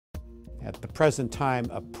At the present time,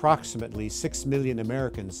 approximately 6 million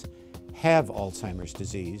Americans have Alzheimer's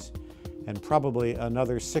disease, and probably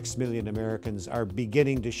another 6 million Americans are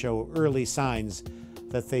beginning to show early signs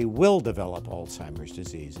that they will develop Alzheimer's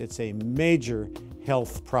disease. It's a major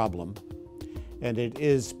health problem, and it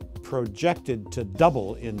is projected to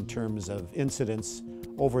double in terms of incidence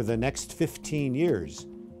over the next 15 years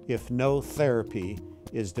if no therapy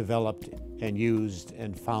is developed and used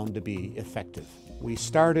and found to be effective. We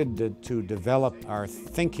started to develop our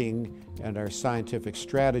thinking and our scientific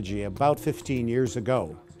strategy about 15 years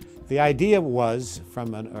ago. The idea was,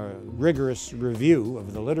 from a rigorous review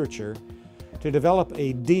of the literature, to develop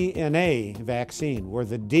a DNA vaccine where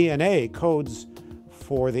the DNA codes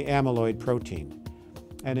for the amyloid protein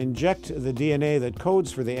and inject the DNA that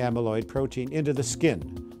codes for the amyloid protein into the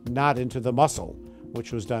skin, not into the muscle,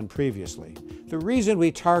 which was done previously. The reason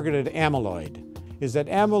we targeted amyloid is that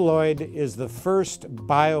amyloid is the first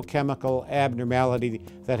biochemical abnormality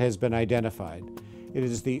that has been identified. It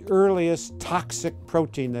is the earliest toxic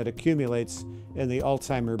protein that accumulates in the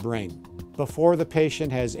Alzheimer brain. Before the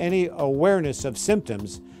patient has any awareness of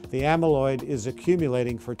symptoms, the amyloid is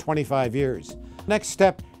accumulating for 25 years. Next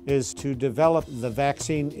step is to develop the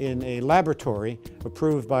vaccine in a laboratory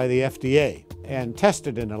approved by the FDA and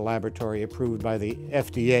tested in a laboratory approved by the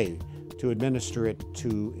FDA to administer it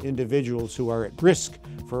to individuals who are at risk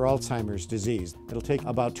for Alzheimer's disease. It'll take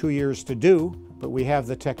about 2 years to do, but we have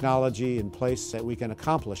the technology in place that we can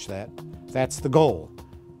accomplish that. That's the goal,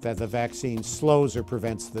 that the vaccine slows or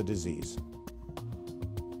prevents the disease.